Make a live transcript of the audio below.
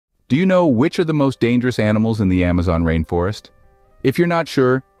Do you know which are the most dangerous animals in the Amazon rainforest? If you're not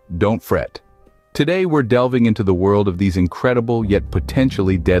sure, don't fret. Today we're delving into the world of these incredible yet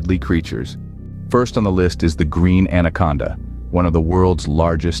potentially deadly creatures. First on the list is the Green Anaconda, one of the world's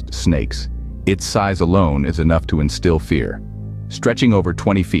largest snakes. Its size alone is enough to instill fear. Stretching over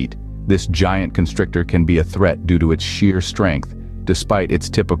 20 feet, this giant constrictor can be a threat due to its sheer strength, despite its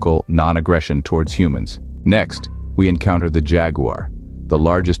typical non-aggression towards humans. Next, we encounter the Jaguar, the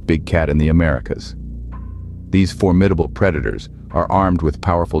largest big cat in the Americas. These formidable predators are armed with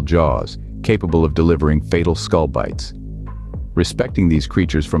powerful jaws, capable of delivering fatal skull bites. Respecting these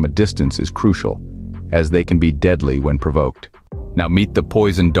creatures from a distance is crucial, as they can be deadly when provoked. Now meet the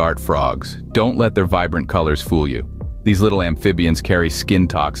poison dart frogs. Don't let their vibrant colors fool you. These little amphibians carry skin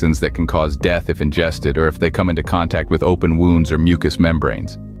toxins that can cause death if ingested or if they come into contact with open wounds or mucous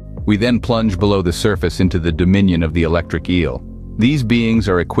membranes. We then plunge below the surface into the dominion of the electric eel. These beings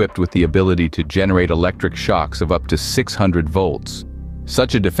are equipped with the ability to generate electric shocks of up to 600 volts.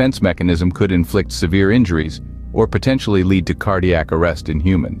 Such a defense mechanism could inflict severe injuries or potentially lead to cardiac arrest in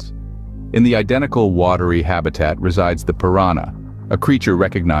humans. In the identical watery habitat resides the piranha, a creature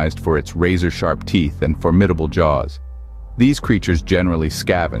recognized for its razor-sharp teeth and formidable jaws. These creatures generally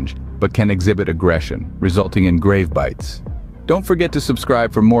scavenge, but can exhibit aggression, resulting in grave bites. Don't forget to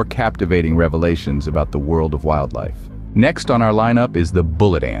subscribe for more captivating revelations about the world of wildlife. Next on our lineup is the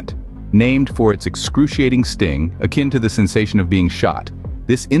bullet ant. Named for its excruciating sting, akin to the sensation of being shot,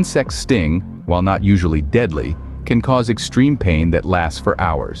 this insect's sting, while not usually deadly, can cause extreme pain that lasts for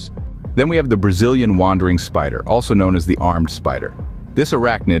hours. Then we have the Brazilian wandering spider, also known as the armed spider. This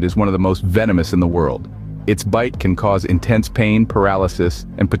arachnid is one of the most venomous in the world. Its bite can cause intense pain, paralysis,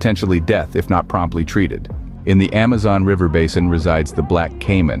 and potentially death if not promptly treated. In the Amazon River basin resides the Black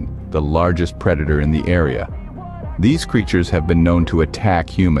Caiman, the largest predator in the area. These creatures have been known to attack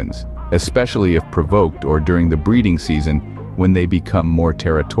humans, especially if provoked or during the breeding season when they become more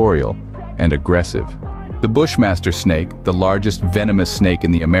territorial and aggressive. The Bushmaster Snake, the largest venomous snake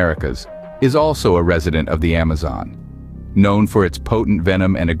in the Americas, is also a resident of the Amazon. Known for its potent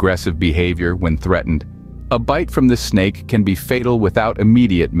venom and aggressive behavior when threatened, a bite from this snake can be fatal without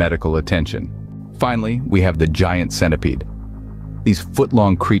immediate medical attention. Finally, we have the Giant Centipede. These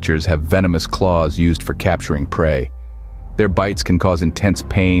foot-long creatures have venomous claws used for capturing prey. Their bites can cause intense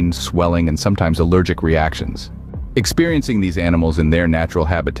pain, swelling, and sometimes allergic reactions. Experiencing these animals in their natural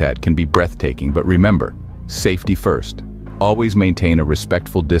habitat can be breathtaking, but remember, safety first. Always maintain a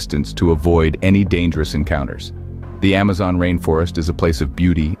respectful distance to avoid any dangerous encounters. The Amazon rainforest is a place of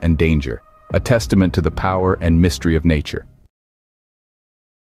beauty and danger, a testament to the power and mystery of nature.